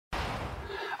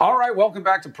All right, welcome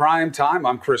back to Prime Time.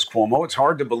 I'm Chris Cuomo. It's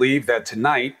hard to believe that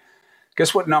tonight,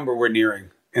 guess what number we're nearing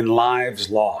in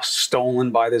lives lost, stolen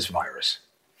by this virus?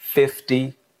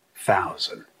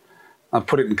 50,000. I'll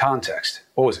put it in context.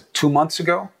 What was it, 2 months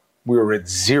ago? We were at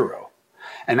 0.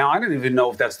 And now I don't even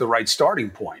know if that's the right starting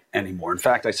point anymore. In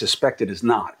fact, I suspect it is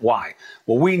not. Why?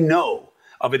 Well, we know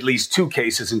of at least 2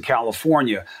 cases in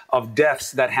California of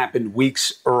deaths that happened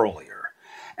weeks earlier.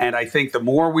 And I think the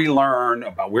more we learn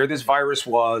about where this virus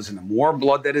was and the more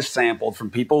blood that is sampled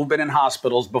from people who've been in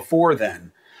hospitals before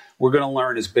then, we're going to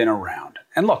learn it's been around.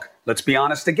 And look, let's be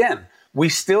honest again. We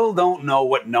still don't know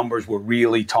what numbers we're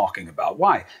really talking about.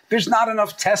 Why? There's not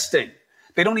enough testing.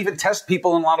 They don't even test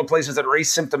people in a lot of places that are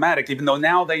asymptomatic, even though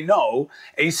now they know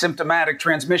asymptomatic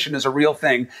transmission is a real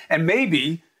thing. And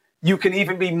maybe you can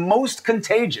even be most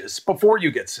contagious before you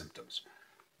get symptoms.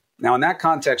 Now, in that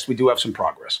context, we do have some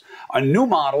progress. A new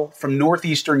model from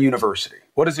Northeastern University.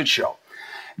 What does it show?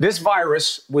 This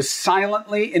virus was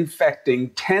silently infecting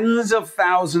tens of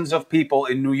thousands of people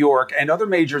in New York and other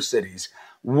major cities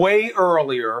way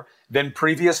earlier than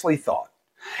previously thought.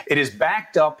 It is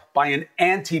backed up by an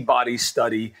antibody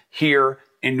study here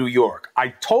in New York. I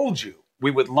told you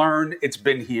we would learn it's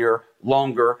been here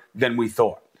longer than we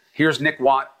thought. Here's Nick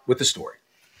Watt with the story.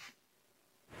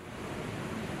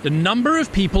 The number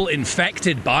of people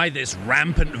infected by this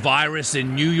rampant virus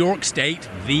in New York State,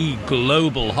 the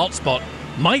global hotspot,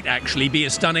 might actually be a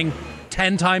stunning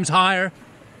 10 times higher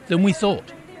than we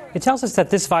thought. It tells us that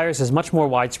this virus is much more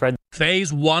widespread.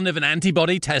 Phase 1 of an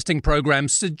antibody testing program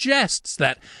suggests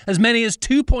that as many as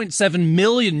 2.7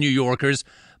 million New Yorkers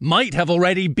might have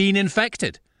already been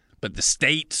infected. But the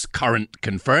state's current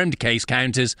confirmed case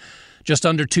count is just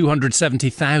under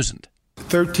 270,000.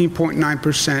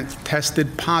 13.9%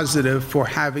 tested positive for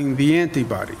having the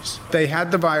antibodies. They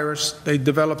had the virus, they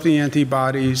developed the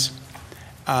antibodies,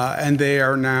 and they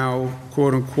are now,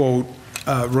 quote unquote,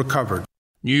 recovered.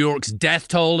 New York's death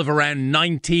toll of around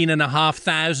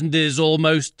 19,500 is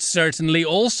almost certainly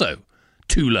also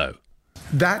too low.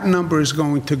 That number is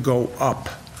going to go up.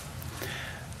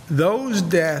 Those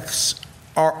deaths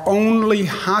are only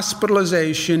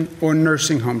hospitalization or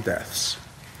nursing home deaths.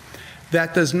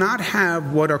 That does not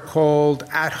have what are called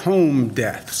at-home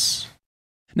deaths.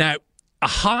 Now, a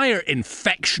higher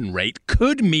infection rate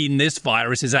could mean this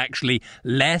virus is actually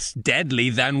less deadly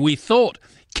than we thought,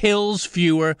 kills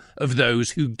fewer of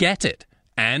those who get it,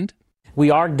 and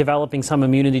we are developing some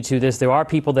immunity to this. There are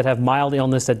people that have mild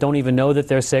illness that don't even know that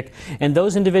they're sick, and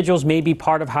those individuals may be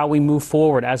part of how we move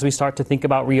forward as we start to think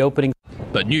about reopening.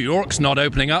 But New York's not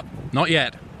opening up, not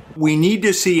yet. We need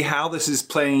to see how this is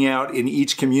playing out in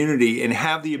each community and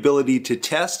have the ability to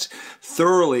test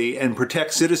thoroughly and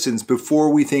protect citizens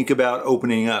before we think about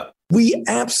opening up. We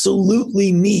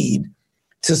absolutely need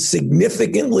to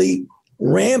significantly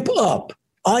ramp up.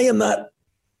 I am not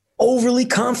overly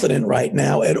confident right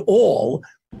now at all.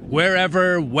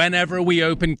 Wherever, whenever we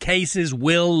open, cases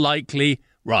will likely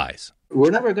rise.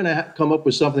 We're never going to come up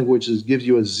with something which gives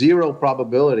you a zero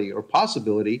probability or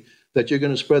possibility that you're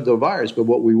going to spread the virus. But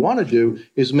what we want to do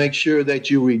is make sure that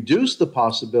you reduce the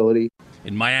possibility.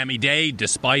 In Miami-Dade,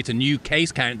 despite a new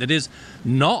case count that is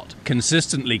not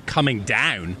consistently coming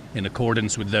down in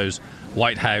accordance with those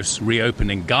White House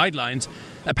reopening guidelines,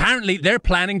 apparently they're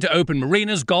planning to open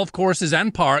marinas, golf courses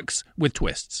and parks with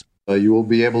twists. You will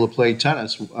be able to play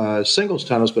tennis, singles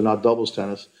tennis, but not doubles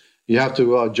tennis. You have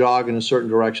to jog in a certain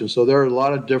direction. So there are a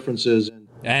lot of differences.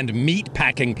 And meat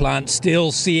packing plants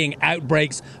still seeing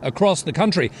outbreaks across the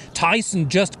country. Tyson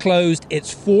just closed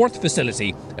its 4th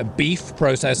facility, a beef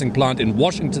processing plant in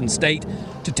Washington state,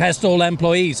 to test all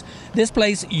employees. This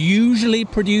place usually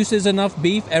produces enough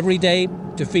beef every day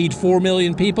to feed 4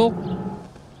 million people.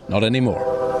 Not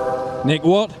anymore. Nick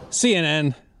Watt,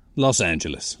 CNN, Los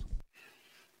Angeles.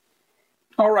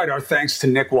 All right, our thanks to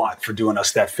Nick Watt for doing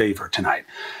us that favor tonight.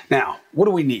 Now, what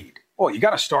do we need? Well, you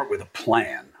got to start with a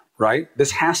plan. Right?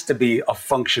 This has to be a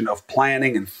function of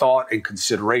planning and thought and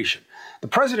consideration. The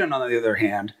president, on the other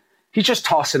hand, he's just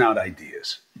tossing out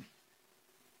ideas.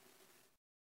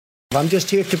 I'm just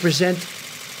here to present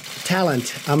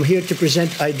talent. I'm here to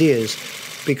present ideas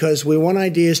because we want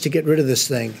ideas to get rid of this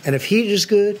thing. And if heat is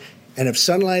good and if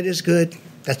sunlight is good,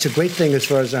 that's a great thing as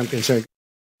far as I'm concerned.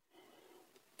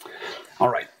 All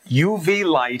right. UV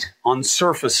light on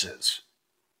surfaces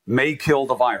may kill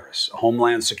the virus. A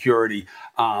Homeland Security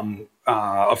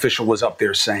official was up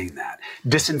there saying that.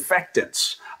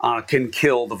 Disinfectants can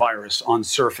kill the virus on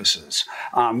surfaces.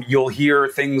 You'll hear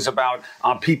things about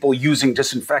people using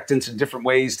disinfectants in different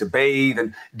ways to bathe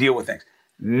and deal with things.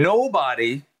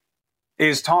 Nobody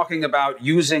is talking about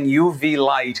using UV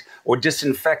light or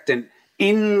disinfectant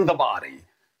in the body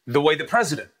the way the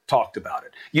president talked about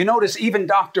it. You notice even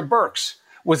Dr. Birx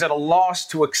was at a loss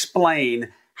to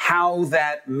explain how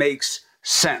that makes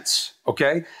sense,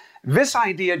 okay? This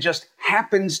idea just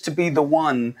happens to be the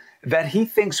one that he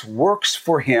thinks works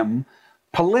for him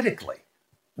politically.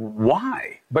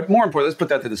 Why? But more importantly, let's put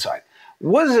that to the side.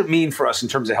 What does it mean for us in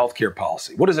terms of healthcare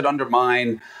policy? What does it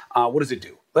undermine? What does it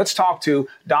do? Let's talk to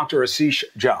Dr. Ashish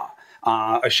Jha.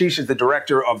 Ashish is the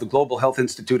director of the Global Health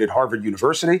Institute at Harvard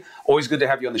University. Always good to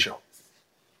have you on the show.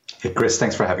 Hey, Chris,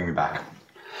 thanks for having me back.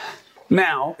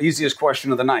 Now, easiest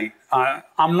question of the night.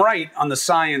 I'm right on the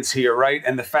science here, right?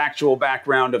 And the factual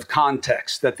background of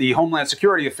context that the Homeland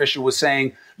Security official was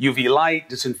saying UV light,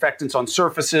 disinfectants on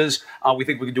surfaces. We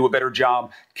think we can do a better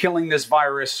job killing this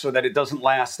virus so that it doesn't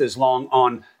last as long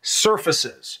on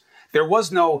surfaces. There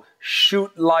was no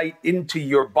shoot light into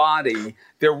your body.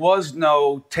 There was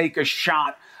no take a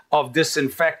shot of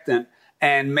disinfectant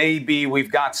and maybe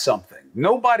we've got something.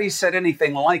 Nobody said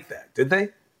anything like that, did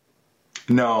they?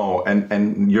 No,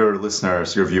 and your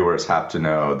listeners, your viewers have to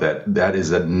know that that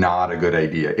is not a good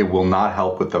idea. It will not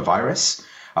help with the virus,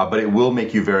 but it will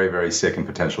make you very, very sick and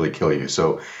potentially kill you.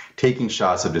 So taking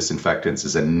shots of disinfectants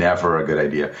is never a good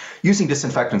idea. Using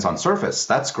disinfectants on surface,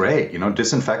 that's great.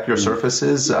 Disinfect your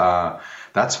surfaces,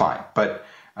 that's fine. But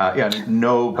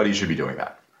nobody should be doing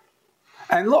that.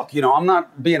 And look, I'm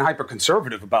not being hyper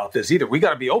conservative about this either. We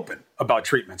got to be open about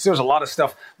treatments. There's a lot of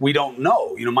stuff we don't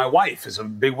know. My wife is a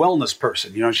big wellness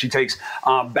person. She takes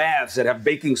baths that have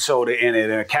baking soda in it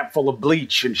and a cap full of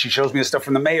bleach. And she shows me the stuff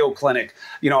from the Mayo Clinic,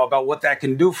 about what that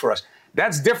can do for us.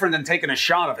 That's different than taking a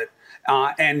shot of it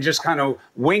and just kind of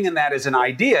winging that as an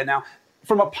idea. Now,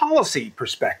 from a policy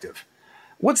perspective,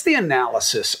 what's the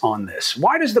analysis on this?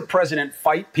 Why does the president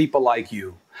fight people like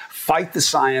you? Fight the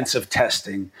science of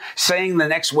testing, saying the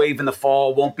next wave in the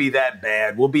fall won't be that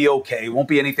bad, we'll be okay, won't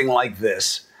be anything like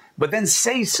this, but then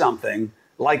say something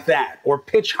like that or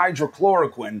pitch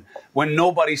hydrochloroquine when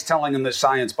nobody's telling them the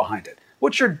science behind it.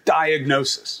 What's your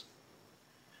diagnosis?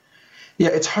 Yeah,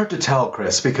 it's hard to tell,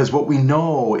 Chris, because what we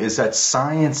know is that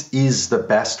science is the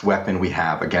best weapon we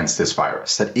have against this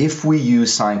virus. That if we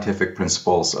use scientific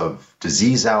principles of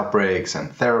disease outbreaks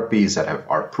and therapies that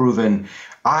are proven,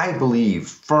 I believe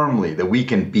firmly that we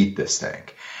can beat this thing.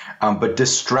 But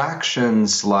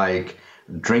distractions like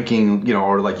drinking,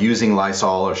 or like using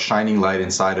Lysol or shining light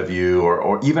inside of you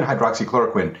or even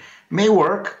hydroxychloroquine may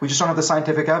work. We just don't have the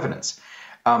scientific evidence.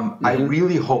 I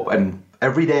really hope, and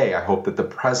every day I hope that the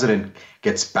president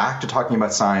gets back to talking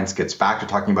about science, gets back to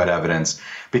talking about evidence,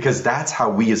 because that's how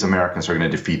we as Americans are going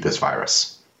to defeat this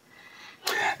virus.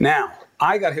 Now,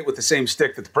 I got hit with the same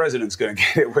stick that the president's going to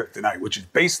get hit with tonight, which is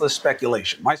baseless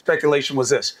speculation. My speculation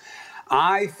was this.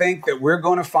 I think that we're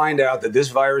going to find out that this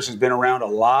virus has been around a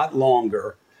lot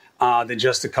longer than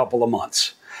just a couple of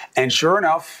months. And sure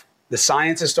enough, the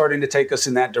science is starting to take us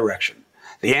in that direction.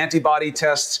 The antibody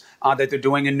tests that they're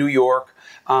doing in New York,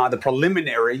 the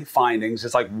preliminary findings,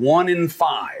 it's like 1 in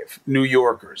 5 New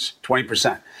Yorkers,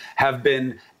 20%, have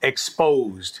been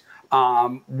exposed.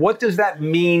 What does that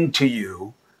mean to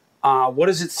you? What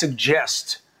does it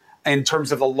suggest in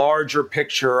terms of the larger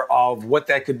picture of what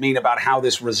that could mean about how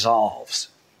this resolves?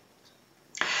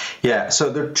 Yeah,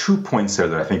 so there are 2 points there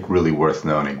that I think really worth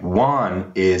noting.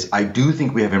 One is I do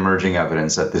think we have emerging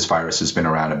evidence that this virus has been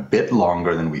around a bit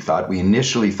longer than we thought. We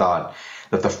initially thought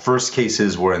that the first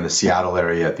cases were in the Seattle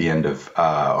area at the end of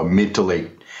mid to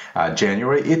late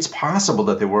January. It's possible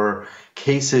that there were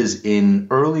cases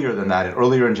earlier than that,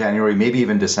 earlier in January, maybe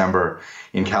even December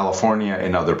in California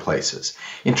and other places.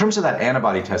 In terms of that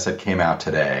antibody test that came out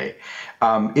today,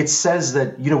 it says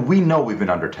that, we know we've been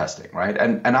under testing, right?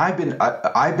 And I've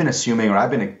been assuming, or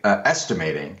I've been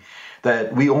estimating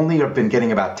that we only have been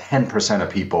getting about 10% of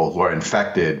people who are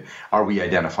infected are we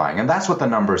identifying. And that's what the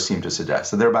numbers seem to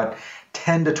suggest. So there are about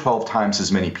 10 to 12 times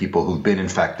as many people who've been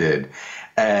infected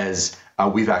as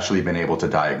we've actually been able to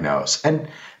diagnose. And,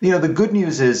 the good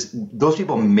news is those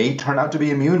people may turn out to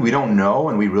be immune. We don't know,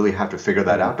 and we really have to figure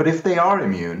that out. But if they are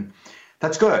immune,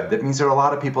 that's good. That means there are a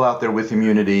lot of people out there with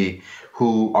immunity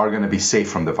who are going to be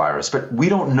safe from the virus. But we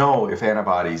don't know if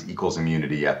antibodies equals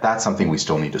immunity yet. That's something we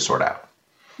still need to sort out.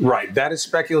 Right. That is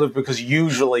speculative because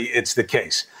usually it's the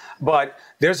case. But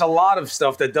there's a lot of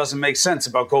stuff that doesn't make sense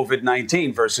about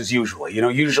COVID-19 versus usually.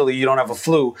 Usually you don't have a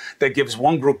flu that gives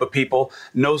one group of people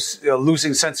no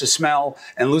losing sense of smell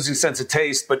and losing sense of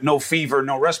taste, but no fever,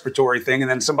 no respiratory thing. And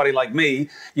then somebody like me,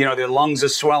 their lungs are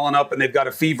swelling up and they've got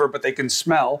a fever, but they can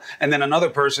smell. And then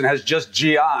another person has just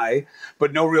GI,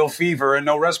 but no real fever and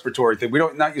no respiratory thing.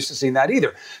 Not used to seeing that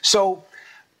either. So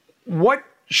what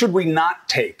should we not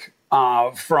take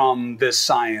from this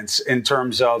science in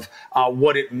terms of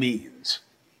what it means?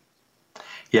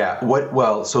 Yeah.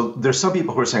 Well, so there's some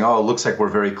people who are saying, oh, it looks like we're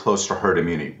very close to herd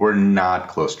immunity. We're not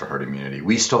close to herd immunity.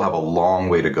 We still have a long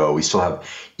way to go. We still have,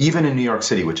 even in New York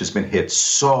City, which has been hit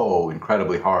so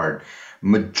incredibly hard,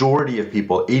 majority of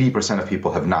people, 80% of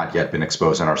people have not yet been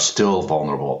exposed and are still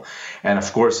vulnerable. And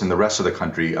of course, in the rest of the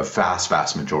country, a vast,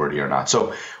 vast majority are not.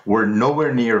 So we're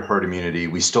nowhere near herd immunity.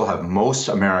 We still have most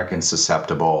Americans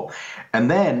susceptible.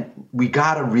 And then we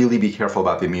got to really be careful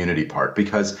about the immunity part,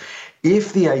 because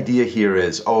if the idea here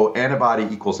is, oh, antibody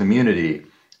equals immunity,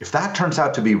 if that turns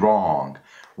out to be wrong,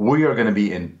 we are going to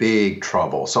be in big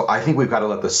trouble. So I think we've got to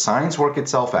let the science work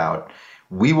itself out.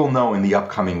 We will know in the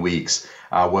upcoming weeks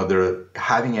whether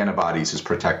having antibodies is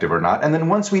protective or not. And then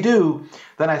once we do,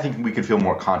 then I think we can feel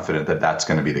more confident that that's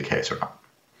going to be the case or not.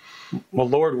 Well,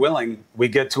 Lord willing, we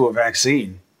get to a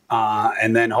vaccine,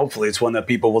 and then hopefully it's one that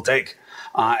people will take.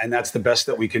 And that's the best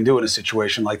that we can do in a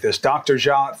situation like this. Dr.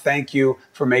 Jha, thank you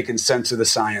for making sense of the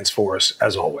science for us,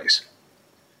 as always.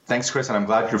 Thanks, Chris, and I'm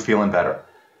glad you're feeling better.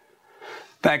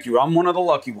 Thank you. I'm one of the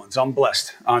lucky ones. I'm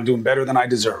blessed. I'm doing better than I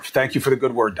deserve. Thank you for the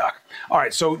good word, Doc. All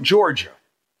right, so Georgia,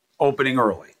 opening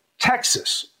early.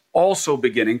 Texas, also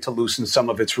beginning to loosen some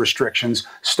of its restrictions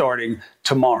starting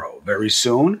tomorrow. Very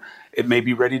soon, it may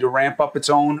be ready to ramp up its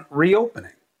own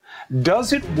reopening.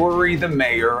 Does it worry the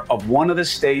mayor of one of the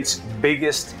state's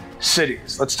biggest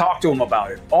cities? Let's talk to him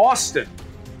about it. Austin,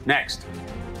 next.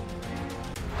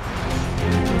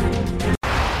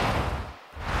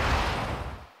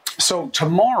 So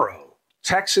tomorrow,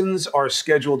 Texans are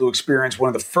scheduled to experience one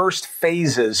of the first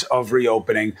phases of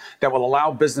reopening that will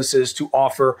allow businesses to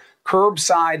offer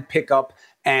curbside pickup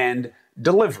and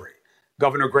delivery.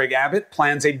 Governor Greg Abbott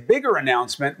plans a bigger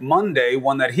announcement Monday,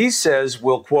 one that he says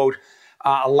will, quote,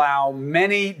 allow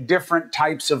many different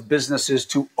types of businesses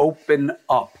to open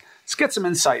up. Let's get some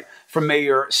insight from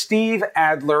Mayor Steve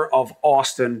Adler of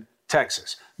Austin,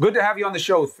 Texas. Good to have you on the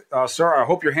show, sir. I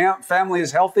hope your family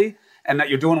is healthy and that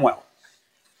you're doing well.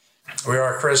 We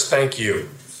are, Chris. Thank you.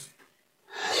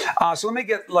 So let me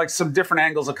get some different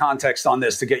angles of context on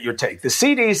this to get your take. The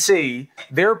CDC,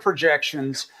 their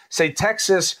projections say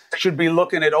Texas should be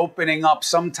looking at opening up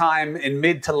sometime in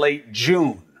mid to late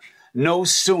June. No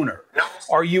sooner.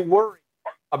 Are you worried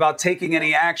about taking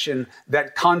any action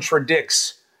that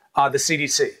contradicts the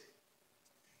CDC?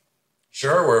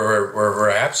 Sure, we're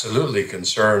absolutely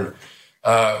concerned.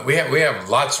 We have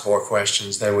lots more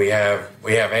questions than we have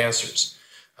answers.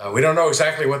 We don't know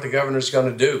exactly what the governor's going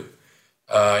to do.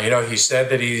 He said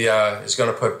that he is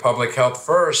going to put public health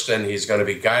first, and he's going to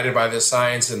be guided by the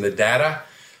science and the data.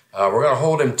 We're going to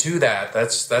hold him to that.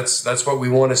 That's what we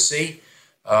want to see.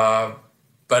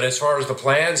 But as far as the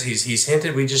plans, he's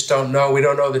hinted, we just don't know. We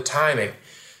don't know the timing.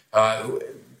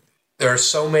 There are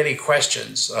so many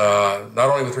questions, not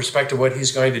only with respect to what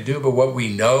he's going to do, but what we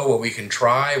know, what we can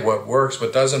try, what works,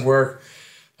 what doesn't work.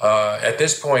 At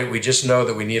this point, we just know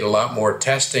that we need a lot more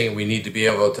testing. We need to be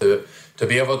able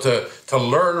to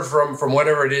learn from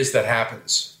whatever it is that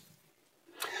happens.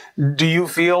 Do you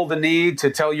feel the need to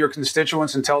tell your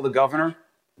constituents and tell the governor,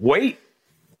 wait,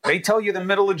 they tell you the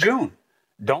middle of June.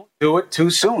 Don't do it too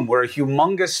soon. We're a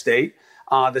humongous state.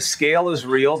 The scale is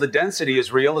real. The density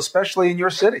is real, especially in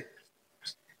your city.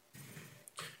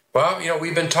 Well,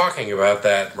 we've been talking about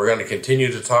that. We're going to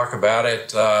continue to talk about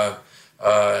it.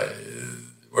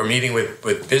 We're meeting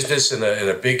with business in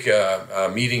a big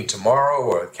meeting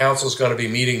tomorrow. Council's going to be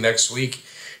meeting next week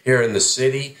here in the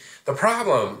city. The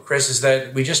problem, Chris, is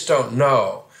that we just don't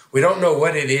know. We don't know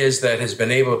what it is that has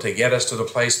been able to get us to the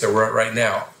place that we're at right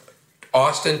now.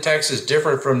 Austin, Texas,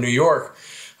 different from New York.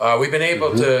 We've been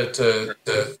able to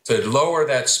lower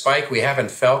that spike. We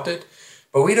haven't felt it,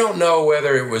 but we don't know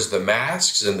whether it was the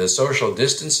masks and the social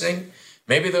distancing.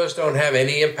 Maybe those don't have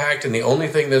any impact, and the only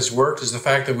thing that's worked is the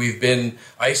fact that we've been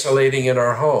isolating in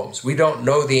our homes. We don't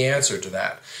know the answer to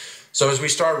that. So as we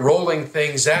start rolling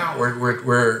things out,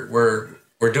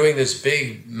 we're doing this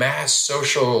big mass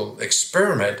social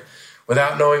experiment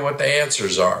without knowing what the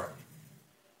answers are.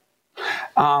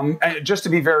 And just to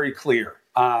be very clear,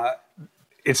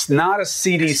 it's not a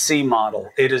CDC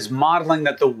model. It is modeling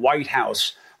that the White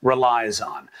House relies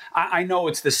on. I know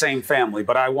it's the same family,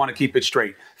 but I want to keep it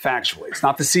straight factually. It's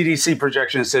not the CDC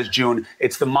projection that says June.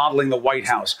 It's the modeling the White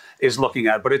House is looking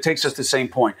at. But it takes us to the same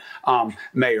point,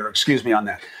 Mayor. Excuse me on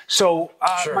that. So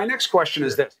Sure. My next question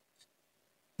is this.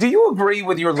 Do you agree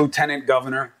with your lieutenant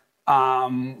governor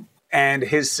and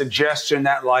his suggestion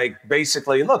that,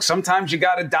 basically, look, sometimes you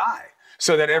got to die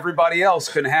so that everybody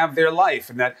else can have their life,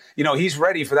 and that, he's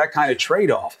ready for that kind of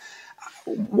trade-off?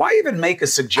 Why even make a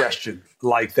suggestion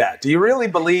like that? Do you really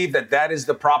believe that that is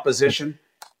the proposition?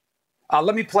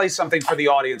 Let me play something for the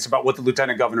audience about what the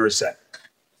lieutenant governor has said.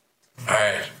 All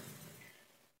right.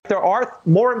 There are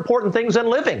more important things than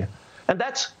living, and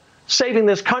that's saving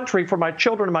this country for my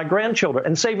children and my grandchildren,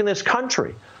 and saving this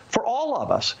country for all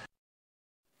of us.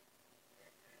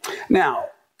 Now,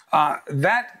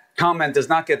 that comment does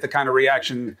not get the kind of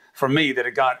reaction from me that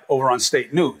it got over on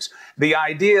state news. The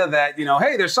idea that,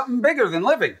 hey, there's something bigger than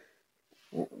living.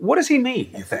 What does he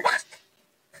mean, you think?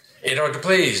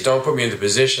 Please don't put me in the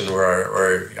position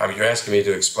where you're asking me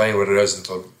to explain what it is that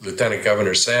the lieutenant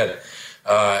governor said.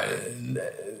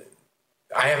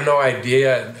 I have no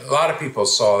idea. A lot of people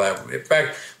saw that. In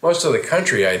fact, most of the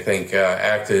country, I think,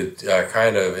 acted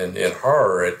kind of in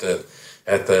horror at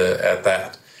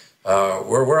that.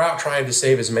 We're out trying to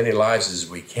save as many lives as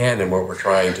we can in what we're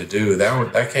trying to do.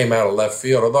 That came out of left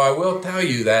field. Although I will tell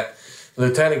you that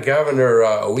Lieutenant Governor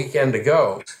a weekend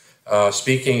ago,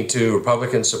 speaking to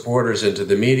Republican supporters and to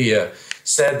the media,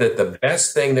 said that the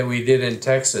best thing that we did in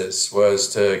Texas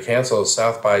was to cancel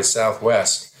South by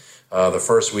Southwest the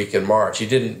first week in March. He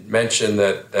didn't mention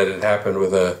that it happened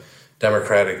with a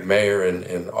Democratic mayor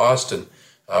in Austin,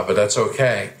 but that's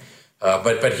okay.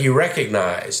 But he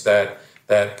recognized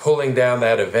that pulling down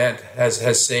that event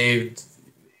has saved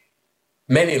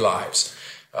many lives.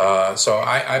 But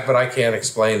I can't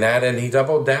explain that. And he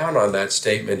doubled down on that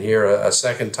statement here a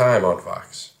second time on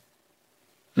Fox.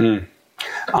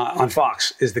 On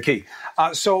Fox is the key.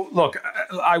 So, look,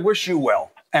 I wish you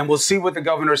well. And we'll see what the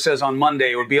governor says on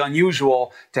Monday. It would be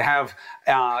unusual to have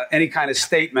any kind of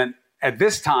statement at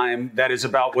this time that is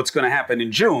about what's going to happen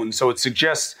in June. So it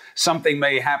suggests something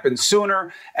may happen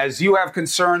sooner. As you have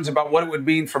concerns about what it would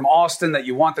mean from Austin that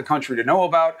you want the country to know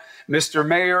about, Mr.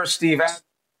 Mayor Steve Adams,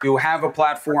 you have a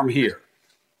platform here.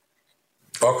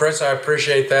 Well, Chris, I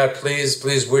appreciate that.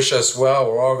 Please wish us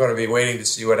well. We're all going to be waiting to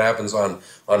see what happens on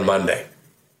Monday.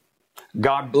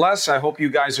 God bless. I hope you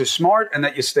guys are smart and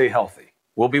that you stay healthy.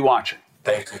 We'll be watching.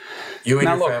 Thank you. You and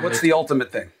now, your look, family. what's the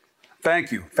ultimate thing?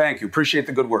 Thank you. Appreciate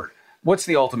the good word. What's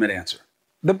the ultimate answer?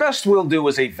 The best we'll do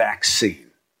is a vaccine.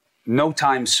 No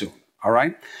time soon, all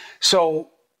right? So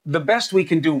the best we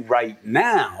can do right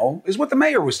now is what the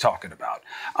mayor was talking about,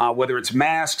 whether it's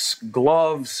masks,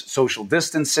 gloves, social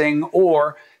distancing,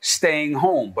 or staying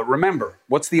home. But remember,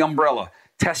 what's the umbrella?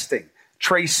 Testing,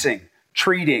 tracing,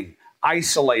 treating,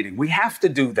 isolating. We have to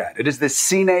do that. It is the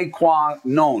sine qua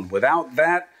non. Without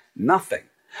that, nothing.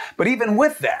 But even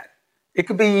with that, it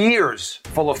could be years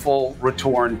full of full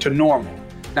return to normal.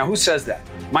 Now, who says that?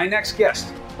 My next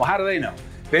guest. Well, how do they know?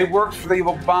 They worked for the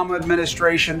Obama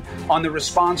administration on the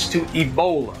response to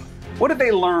Ebola. What did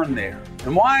they learn there?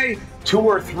 And why 2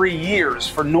 or 3 years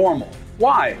for normal?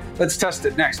 Why? Let's test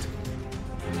it next.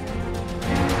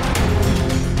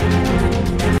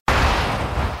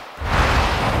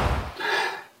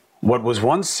 What was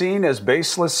once seen as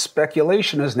baseless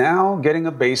speculation is now getting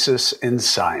a basis in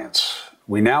science.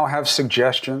 We now have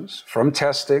suggestions from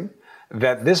testing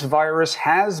that this virus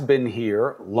has been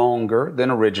here longer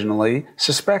than originally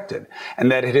suspected,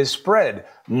 and that it has spread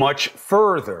much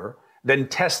further than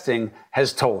testing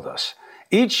has told us.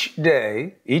 Each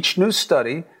day, each new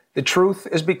study, the truth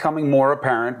is becoming more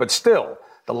apparent, but still,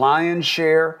 the lion's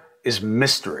share is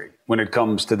mystery when it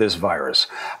comes to this virus.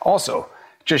 Also,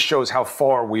 just shows how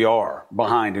far we are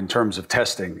behind in terms of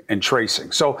testing and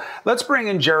tracing. So let's bring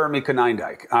in Jeremy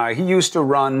Konyndyk. He used to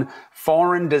run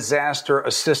foreign disaster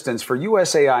assistance for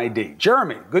USAID.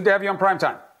 Jeremy, good to have you on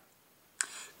Primetime.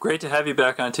 Great to have you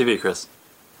back on TV, Chris.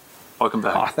 Welcome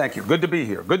back. Thank you. Good to be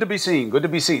here. Good to be seen. Good to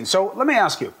be seen. So let me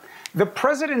ask you, the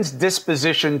president's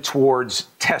disposition towards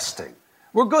testing.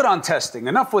 We're good on testing.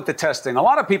 Enough with the testing. A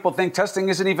lot of people think testing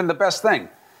isn't even the best thing.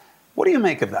 What do you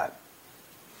make of that?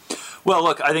 Well,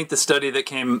 look, I think the study that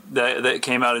came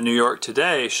out of New York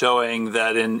today, showing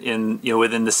that in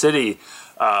within the city,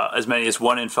 as many as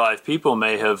 1 in 5 people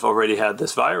may have already had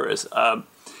this virus.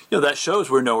 That shows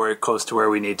we're nowhere close to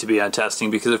where we need to be on testing,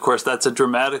 because of course that's a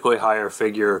dramatically higher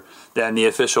figure than the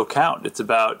official count. It's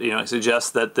about it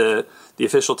suggests that the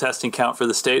official testing count for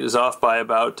the state is off by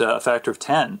about a factor of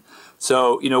 10.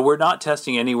 So we're not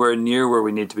testing anywhere near where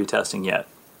we need to be testing yet.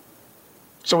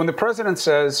 So when the president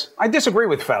says, I disagree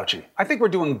with Fauci, I think we're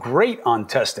doing great on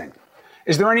testing,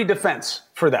 is there any defense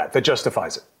for that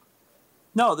justifies it?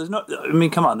 No, there's no. I mean,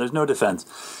 come on, there's no defense.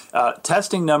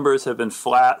 Testing numbers have been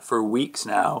flat for weeks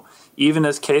now, even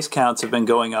as case counts have been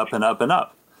going up and up and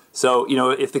up. So,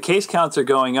 if the case counts are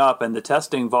going up and the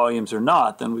testing volumes are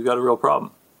not, then we've got a real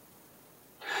problem.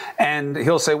 And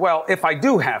he'll say, well, if I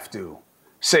do have to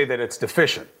say that it's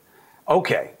deficient,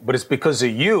 okay, but it's because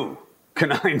of you,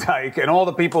 Konyndyk, and all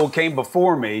the people who came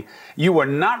before me. You were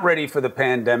not ready for the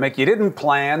pandemic. You didn't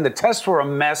plan. The tests were a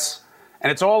mess,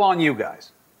 and it's all on you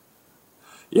guys.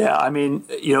 Yeah, I mean,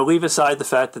 leave aside the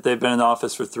fact that they've been in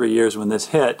office for 3 years when this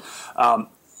hit.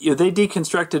 They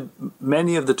deconstructed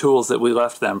many of the tools that we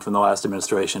left them from the last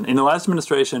administration. In the last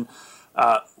administration,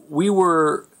 we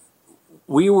were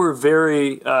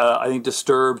very, I think,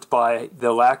 disturbed by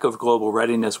the lack of global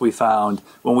readiness we found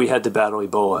when we had to battle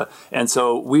Ebola. And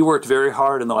so we worked very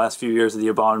hard in the last few years of the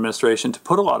Obama administration to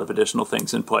put a lot of additional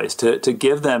things in place, to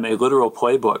give them a literal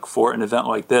playbook for an event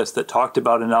like this that talked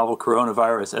about a novel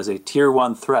coronavirus as a tier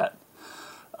 1 threat.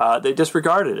 They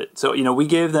disregarded it. So, we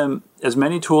gave them as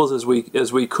many tools as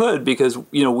we could because,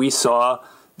 we saw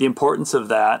the importance of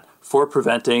that for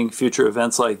preventing future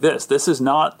events like this. This is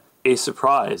not a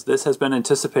surprise. This has been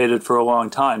anticipated for a long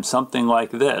time, something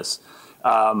like this.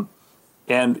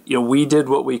 And we did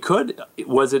what we could.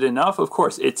 Was it enough? Of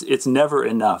course, it's never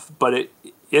enough. But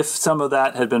if some of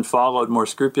that had been followed more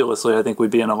scrupulously, I think we'd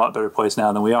be in a lot better place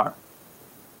now than we are.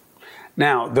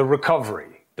 Now, the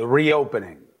recovery, the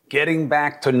reopening, getting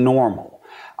back to normal.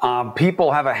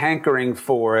 People have a hankering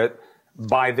for it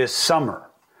by this summer.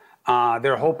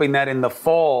 They're hoping that in the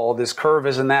fall, this curve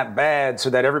isn't that bad so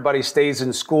that everybody stays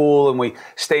in school and we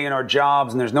stay in our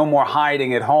jobs and there's no more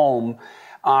hiding at home.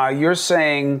 You're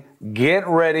saying get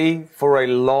ready for a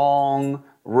long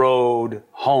road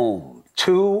home,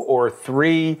 2 or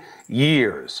 3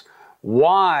 years.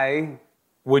 Why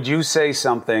would you say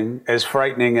something as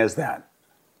frightening as that?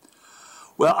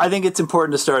 Well, I think it's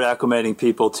important to start acclimating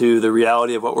people to the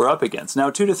reality of what we're up against.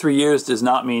 Now, 2 to 3 years does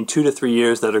not mean 2 to 3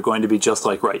 years that are going to be just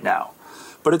like right now.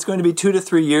 But it's going to be 2 to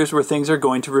 3 years where things are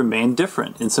going to remain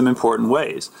different in some important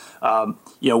ways.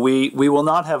 We will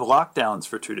not have lockdowns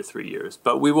for 2 to 3 years,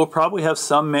 but we will probably have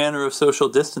some manner of social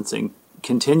distancing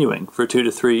continuing for 2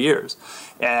 to 3 years.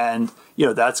 And,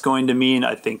 that's going to mean,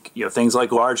 I think, things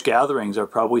like large gatherings are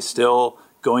probably still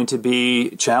going to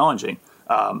be challenging.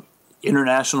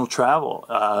 International travel,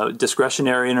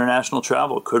 discretionary international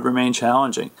travel could remain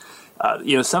challenging.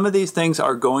 Some of these things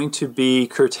are going to be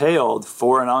curtailed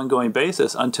for an ongoing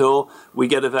basis until we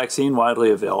get a vaccine widely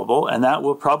available, and that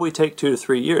will probably take 2 to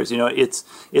 3 years.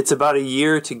 It's about a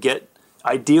year to get,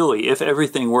 ideally, if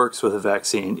everything works with a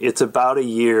vaccine, it's about a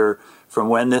year from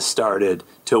when this started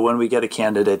to when we get a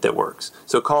candidate that works.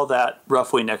 So call that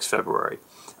roughly next February.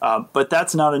 But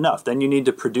that's not enough. Then you need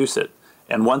to produce it.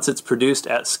 And once it's produced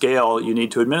at scale, you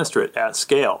need to administer it at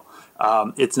scale.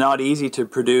 It's not easy to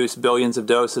produce billions of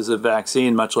doses of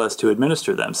vaccine, much less to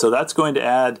administer them. So that's going to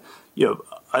add,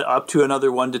 up to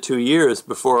another 1 to 2 years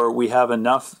before we have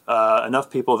enough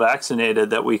people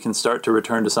vaccinated that we can start to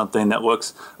return to something that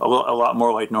looks a lot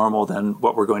more like normal than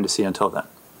what we're going to see until then.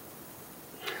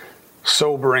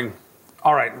 Sobering.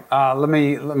 All right, let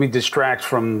me distract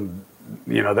from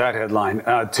that headline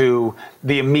to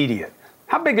the immediate.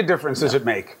 How big a difference does it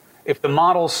make if the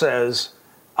model says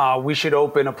we should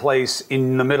open a place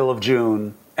in the middle of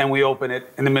June and we open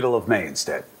it in the middle of May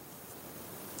instead?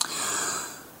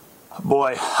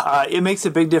 Boy, it makes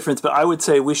a big difference, but I would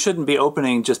say we shouldn't be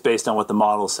opening just based on what the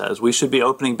model says. We should be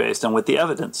opening based on what the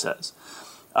evidence says.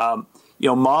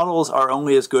 Models are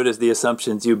only as good as the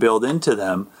assumptions you build into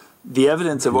them. The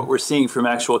evidence of what we're seeing from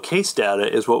actual case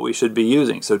data is what we should be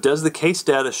using. So does the case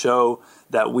data show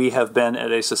that we have been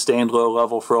at a sustained low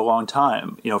level for a long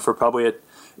time? For probably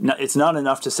it's not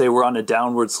enough to say we're on a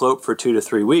downward slope for 2 to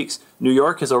 3 weeks. New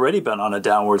York has already been on a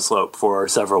downward slope for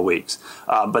several weeks,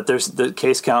 but the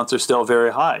case counts are still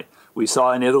very high. We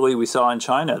saw in Italy, we saw in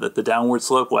China that the downward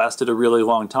slope lasted a really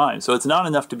long time. So it's not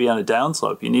enough to be on a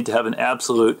downslope. You need to have an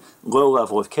absolute low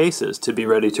level of cases to be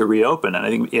ready to reopen. And I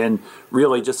think in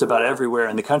really just about everywhere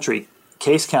in the country,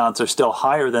 case counts are still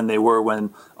higher than they were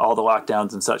when all the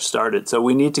lockdowns and such started. So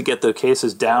we need to get the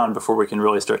cases down before we can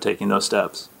really start taking those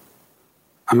steps.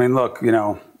 I mean, look,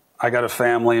 I got a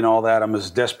family and all that. I'm as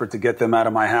desperate to get them out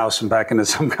of my house and back into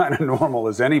some kind of normal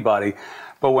as anybody.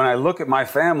 But when I look at my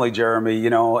family, Jeremy,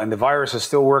 and the virus is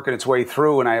still working its way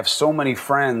through, and I have so many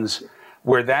friends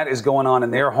where that is going on in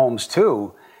their homes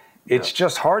too, it's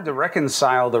just hard to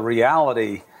reconcile the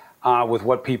reality with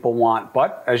what people want.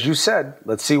 But as you said,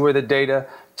 let's see where the data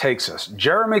takes us.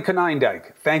 Jeremy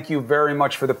Konyndyk, thank you very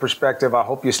much for the perspective. I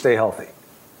hope you stay healthy.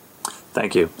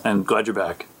 Thank you, and glad you're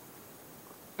back.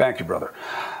 Thank you, brother.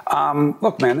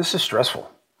 Look, man, this is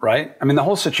stressful, right? I mean, the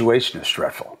whole situation is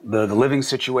stressful. The living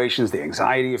situations, the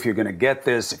anxiety, if you're going to get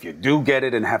this, if you do get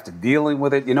it and have to deal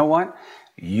with it, you know what?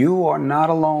 You are not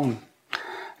alone.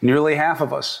 Nearly half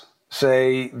of us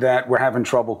say that we're having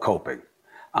trouble coping.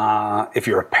 If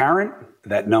you're a parent,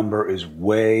 that number is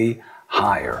way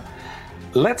higher.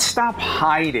 Let's stop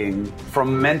hiding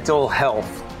from mental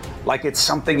health like it's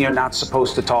something you're not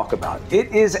supposed to talk about.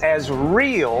 It is as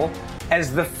real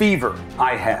as the fever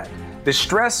I had. The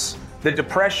stress the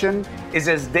depression is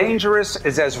as dangerous,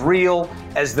 is as real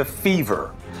as the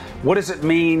fever. What does it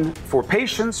mean for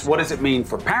patients? What does it mean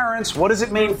for parents? What does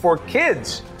it mean for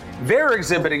kids? They're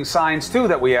exhibiting signs too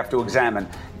that we have to examine.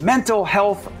 Mental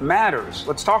health matters.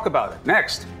 Let's talk about it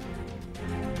next.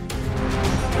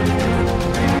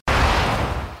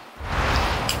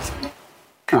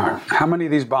 All right, how many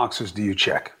of these boxes do you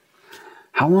check?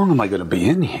 How long am I going to be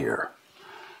in here?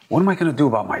 What am I going to do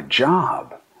about my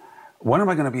job? When am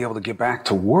I going to be able to get back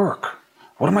to work?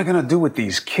 What am I going to do with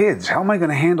these kids? How am I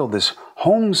going to handle this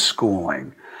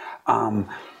homeschooling?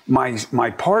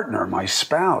 My partner, my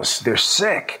spouse, they're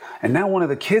sick. And now one of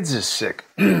the kids is sick.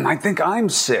 I think I'm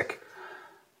sick.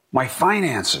 My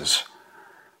finances.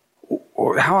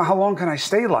 How long can I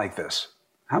stay like this?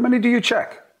 How many do you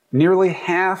check? Nearly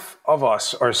half of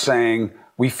us are saying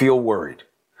we feel worried.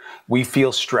 We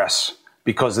feel stress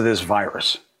because of this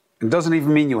virus. It doesn't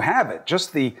even mean you have it,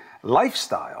 just the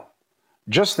lifestyle,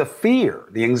 just the fear,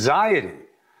 the anxiety.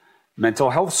 Mental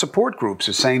health support groups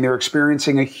are saying they're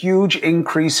experiencing a huge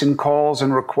increase in calls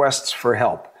and requests for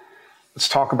help. Let's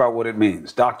talk about what it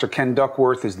means. Dr. Ken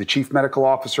Duckworth is the Chief Medical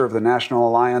Officer of the National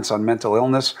Alliance on Mental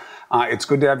Illness. It's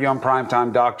good to have you on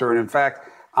Primetime, Doctor. And in fact,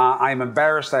 I'm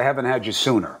embarrassed I haven't had you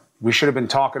sooner. We should have been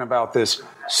talking about this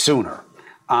sooner.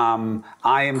 I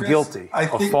am guilty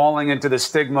of falling into the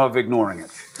stigma of ignoring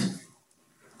it.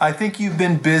 I think you've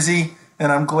been busy,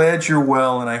 and I'm glad you're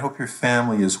well, and I hope your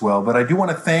family is well. But I do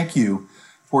want to thank you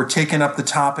for taking up the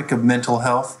topic of mental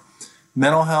health.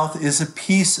 Mental health is a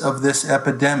piece of this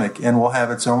epidemic and will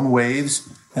have its own waves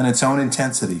and its own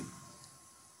intensity.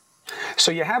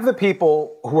 So you have the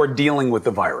people who are dealing with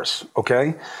the virus,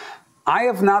 okay? I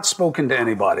have not spoken to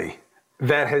anybody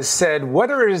that has said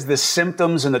whether it is the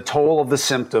symptoms and the toll of the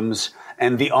symptoms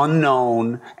and the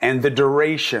unknown and the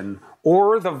duration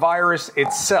or the virus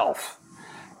itself.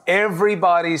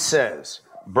 Everybody says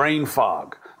brain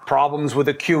fog, problems with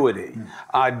acuity,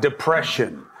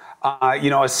 depression,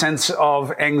 a sense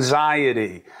of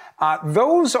anxiety.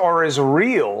 Those are as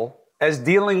real as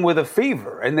dealing with a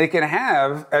fever, and they can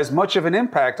have as much of an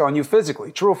impact on you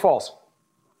physically. True or false?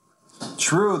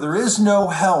 True. There is no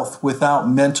health without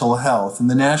mental health, and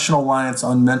the National Alliance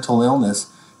on Mental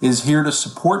Illness is here to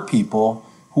support people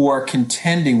who are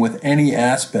contending with any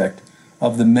aspect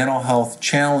of the mental health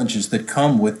challenges that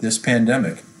come with this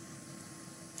pandemic.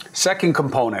 Second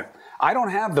component, I don't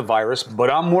have the virus, but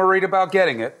I'm worried about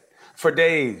getting it for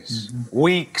days,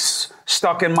 weeks,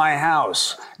 stuck in my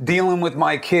house, dealing with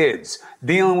my kids,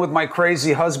 dealing with my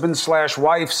crazy husband /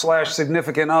 wife /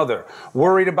 significant other,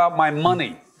 worried about my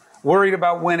money, worried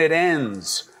about when it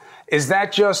ends. Is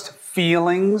that just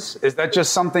feelings? Is that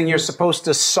just something you're supposed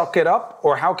to suck it up?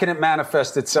 Or how can it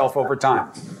manifest itself over time?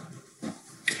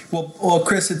 Well,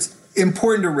 Chris, it's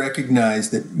important to recognize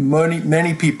that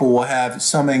many people will have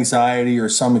some anxiety or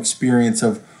some experience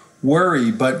of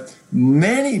worry, but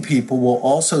many people will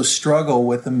also struggle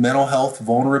with the mental health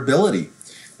vulnerability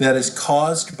that is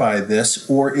caused by this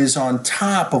or is on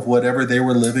top of whatever they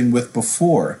were living with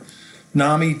before.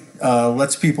 NAMI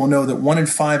lets people know that 1 in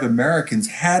 5 Americans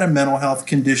had a mental health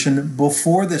condition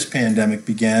before this pandemic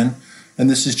began, and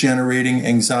this is generating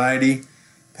anxiety,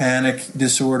 panic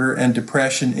disorder, and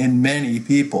depression in many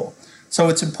people. So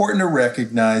it's important to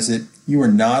recognize that you are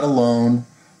not alone.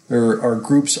 There are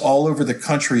groups all over the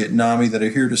country at NAMI that are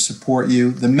here to support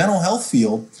you. The mental health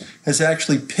field has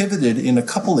actually pivoted in a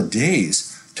couple of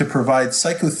days to provide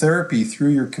psychotherapy through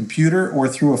your computer or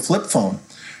through a flip phone.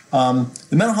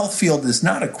 The mental health field is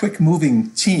not a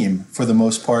quick-moving team for the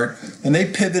most part, and they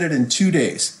pivoted in 2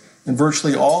 days. And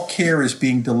virtually all care is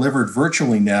being delivered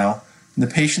virtually now, and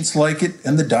the patients like it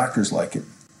and the doctors like it.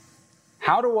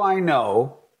 How do I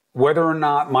know whether or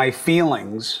not my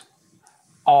feelings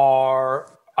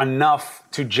are enough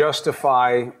to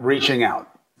justify reaching out?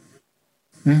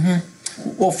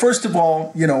 Well, first of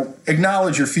all,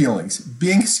 acknowledge your feelings.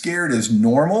 Being scared is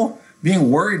normal.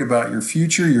 Being worried about your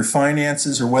future, your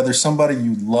finances, or whether somebody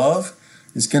you love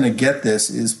is going to get this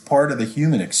is part of the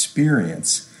human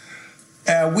experience.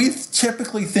 We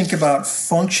typically think about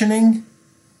functioning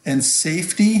and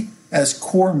safety as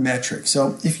core metrics.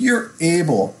 So if you're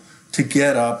able to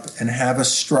get up and have a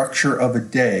structure of a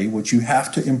day, which you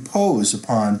have to impose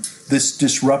upon this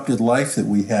disrupted life that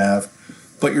we have,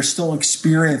 but you're still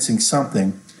experiencing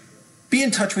something, be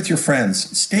in touch with your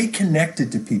friends. Stay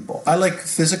connected to people. I like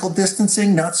physical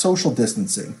distancing, not social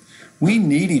distancing. We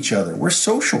need each other. We're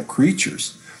social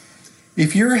creatures.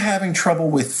 If you're having trouble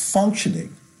with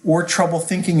functioning or trouble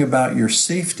thinking about your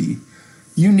safety,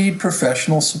 you need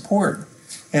professional support.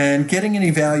 And getting an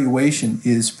evaluation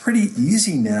is pretty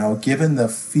easy now, given the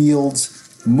field's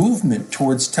movement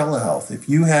towards telehealth. If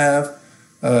you have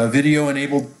a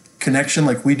video-enabled connection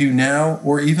like we do now,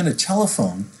 or even a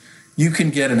telephone, you can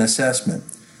get an assessment.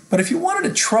 But if you wanted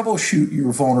to troubleshoot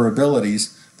your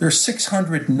vulnerabilities, there are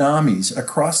 600 NAMIs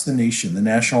across the nation, the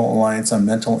National Alliance on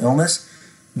Mental Illness.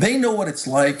 They know what it's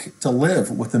like to live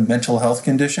with a mental health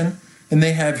condition, and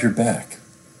they have your back.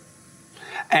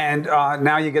 And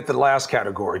now you get to the last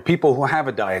category, people who have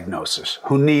a diagnosis,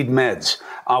 who need meds.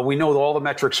 We know that all the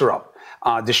metrics are up.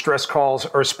 Distress calls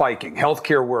are spiking.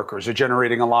 Healthcare workers are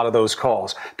generating a lot of those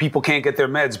calls. People can't get their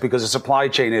meds because of supply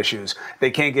chain issues.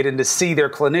 They can't get in to see their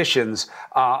clinicians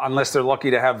unless they're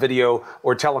lucky to have video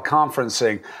or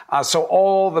teleconferencing. So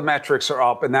all the metrics are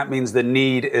up, and that means the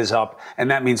need is up,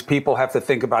 and that means people have to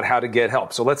think about how to get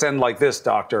help. So let's end like this,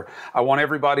 doctor. I want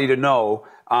everybody to know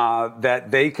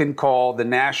that they can call the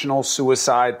National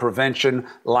Suicide Prevention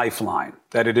Lifeline,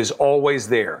 that it is always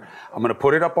there. I'm going to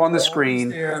put it up on the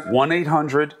screen,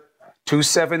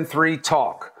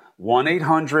 1-800-273-TALK,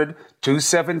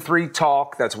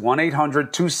 1-800-273-TALK, that's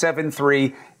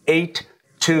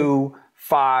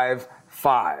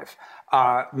 1-800-273-8255.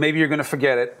 Maybe you're going to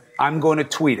forget it. I'm going to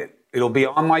tweet it. It'll be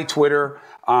on my Twitter,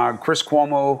 Chris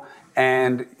Cuomo,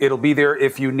 and it'll be there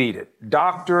if you need it.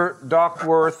 Dr.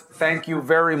 Duckworth, thank you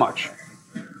very much.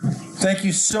 Thank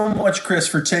you so much, Chris,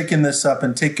 for taking this up,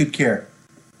 and take good care.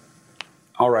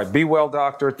 All right. Be well,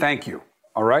 doctor. Thank you.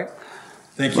 All right?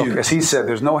 Thank you. Look, as he said,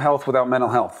 there's no health without mental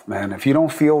health, man. If you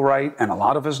don't feel right, and a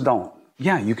lot of us don't,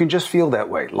 yeah, you can just feel that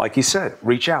way. Like he said,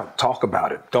 reach out, talk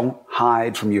about it. Don't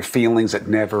hide from your feelings. It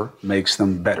never makes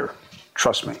them better.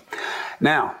 Trust me.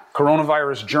 Now,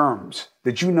 coronavirus germs.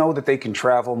 Did you know that they can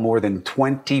travel more than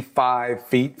 25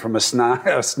 feet from a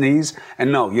sneeze?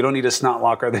 And no, you don't need a snot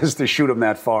locker to shoot them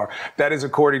that far. That is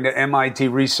according to MIT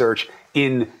research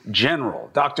in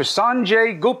general. Dr.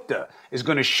 Sanjay Gupta is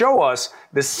going to show us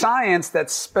the science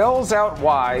that spells out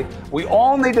why we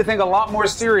all need to think a lot more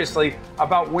seriously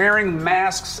about wearing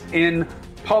masks in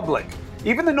public.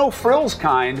 Even the no frills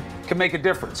kind can make a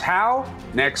difference. How?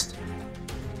 Next.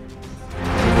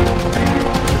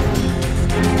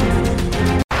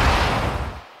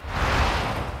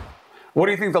 What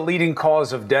do you think the leading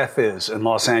cause of death is in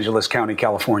Los Angeles County,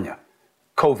 California?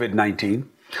 COVID-19.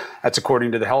 That's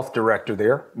according to the health director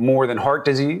there, more than heart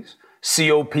disease,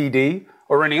 COPD,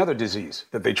 or any other disease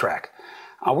that they track.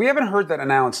 We haven't heard that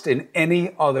announced in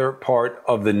any other part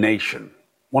of the nation.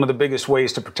 One of the biggest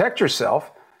ways to protect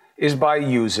yourself is by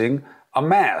using a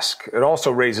mask. It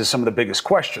also raises some of the biggest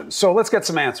questions. So let's get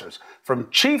some answers from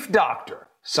Chief Doctor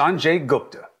Sanjay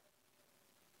Gupta.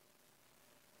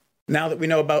 Now that we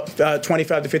know about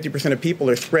 25 to 50% of people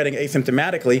are spreading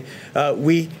asymptomatically,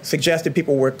 we suggested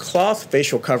people wear cloth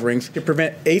facial coverings to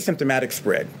prevent asymptomatic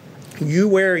spread. You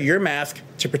wear your mask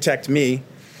to protect me.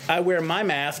 I wear my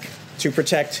mask to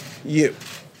protect you.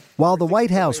 While the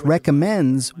White House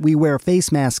recommends we wear face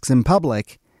masks in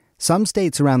public, some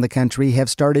states around the country have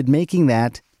started making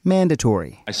that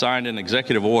mandatory. I signed an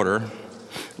executive order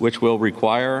which will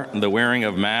require the wearing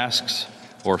of masks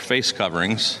or face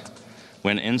coverings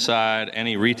when inside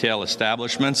any retail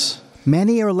establishments.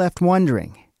 Many are left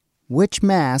wondering, which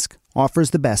mask offers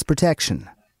the best protection?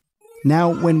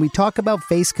 Now, when we talk about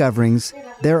face coverings,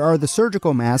 there are the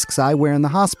surgical masks I wear in the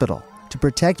hospital to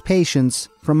protect patients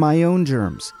from my own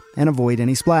germs and avoid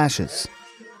any splashes.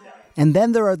 And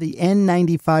then there are the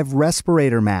N95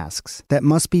 respirator masks that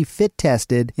must be fit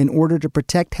tested in order to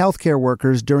protect healthcare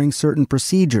workers during certain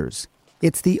procedures.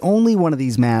 It's the only one of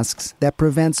these masks that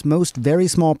prevents most very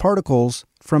small particles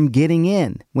from getting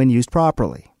in when used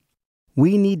properly.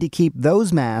 We need to keep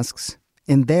those masks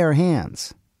in their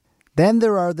hands. Then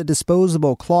there are the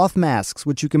disposable cloth masks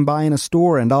which you can buy in a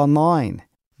store and online.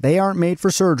 They aren't made for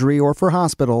surgery or for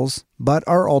hospitals, but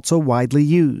are also widely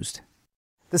used.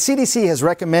 The CDC has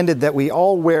recommended that we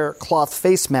all wear cloth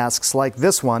face masks like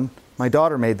this one. My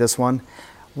daughter made this one.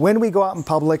 When we go out in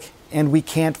public and we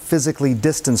can't physically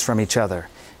distance from each other.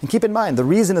 And keep in mind, the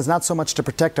reason is not so much to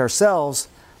protect ourselves,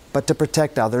 but to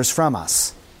protect others from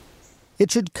us.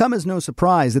 It should come as no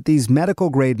surprise that these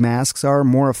medical-grade masks are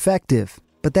more effective,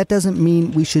 but that doesn't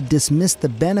mean we should dismiss the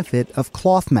benefit of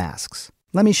cloth masks.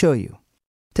 Let me show you.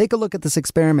 Take a look at this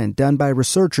experiment done by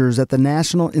researchers at the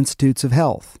National Institutes of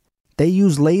Health. They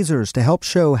use lasers to help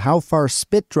show how far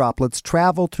spit droplets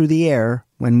travel through the air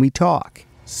when we talk.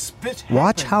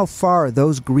 Watch how far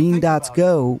those green dots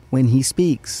go when he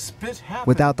speaks.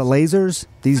 Without the lasers,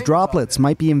 these droplets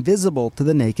might be invisible to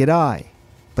the naked eye.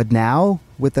 But now,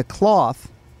 with a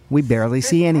cloth, we barely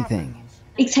see anything.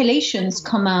 Exhalations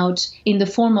come out in the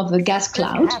form of a gas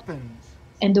cloud.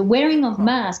 And the wearing of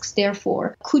masks,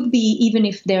 therefore, could be, even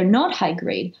if they're not high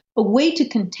grade, a way to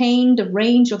contain the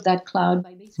range of that cloud.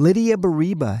 Lydia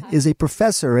Bariba is a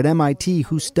professor at MIT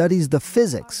who studies the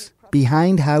physics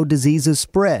behind how diseases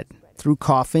spread through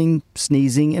coughing,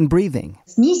 sneezing, and breathing.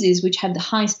 Sneezes, which have the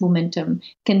highest momentum,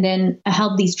 can then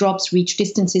help these drops reach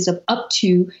distances of up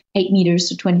to 8 meters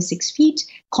to 26 feet.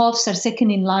 Coughs are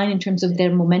second in line in terms of their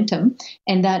momentum,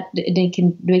 and that they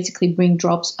can basically bring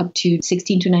drops up to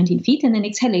 16 to 19 feet. And then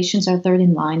exhalations are third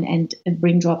in line and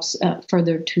bring drops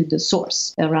further to the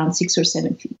source, around 6 or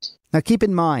 7 feet. Now keep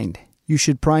in mind, you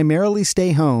should primarily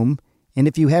stay home, and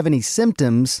if you have any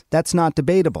symptoms, that's not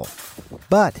debatable.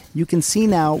 But you can see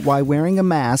now why wearing a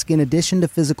mask in addition to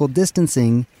physical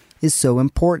distancing is so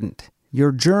important.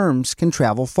 Your germs can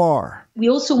travel far. We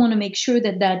also want to make sure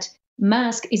that that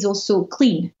mask is also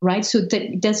clean, right? So that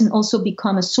it doesn't also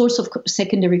become a source of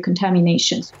secondary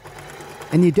contaminations.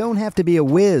 And you don't have to be a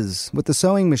whiz with the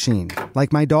sewing machine,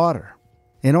 like my daughter.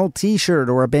 An old t-shirt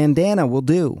or a bandana will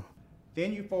do.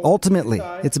 Ultimately,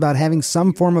 it's about having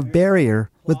some form of barrier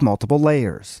with multiple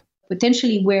layers.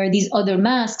 Potentially wear these other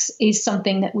masks is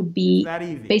something that would be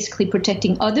basically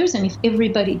protecting others. And if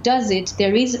everybody does it,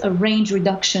 there is a range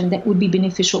reduction that would be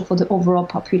beneficial for the overall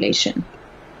population.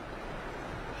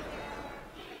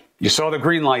 You saw the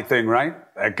green light thing, right?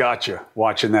 That got you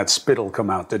watching that spittle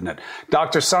come out, didn't it?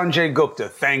 Dr. Sanjay Gupta,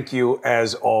 thank you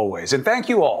as always. And thank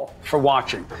you all for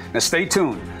watching. Now stay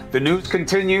tuned. The news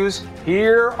continues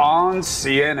here on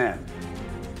CNN.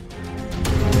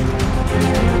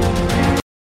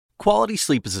 Quality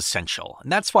sleep is essential,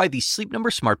 and that's why the Sleep Number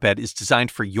Smart Bed is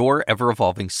designed for your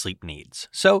ever-evolving sleep needs.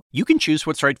 So you can choose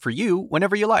what's right for you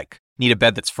whenever you like. Need a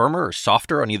bed that's firmer or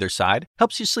softer on either side?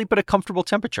 Helps you sleep at a comfortable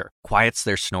temperature. Quiets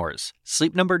their snores.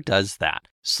 Sleep Number does that.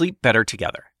 Sleep better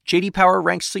together. J.D. Power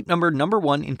ranks Sleep Number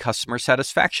 #1 in customer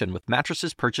satisfaction with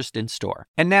mattresses purchased in-store.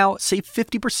 And now, save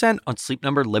 50% on Sleep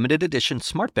Number limited edition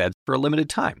smart beds for a limited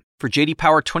time. For J.D.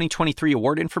 Power 2023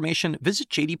 award information, visit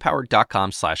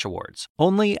jdpower.com/awards.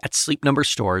 Only at Sleep Number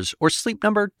stores or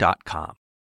sleepnumber.com.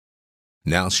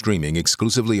 Now streaming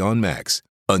exclusively on Max,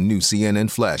 a new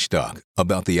CNN flash doc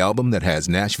about the album that has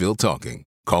Nashville talking,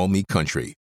 Call Me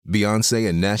Country. Beyoncé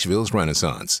and Nashville's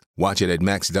Renaissance. Watch it at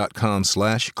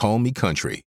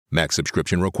max.com/callmecountry. Max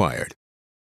subscription required.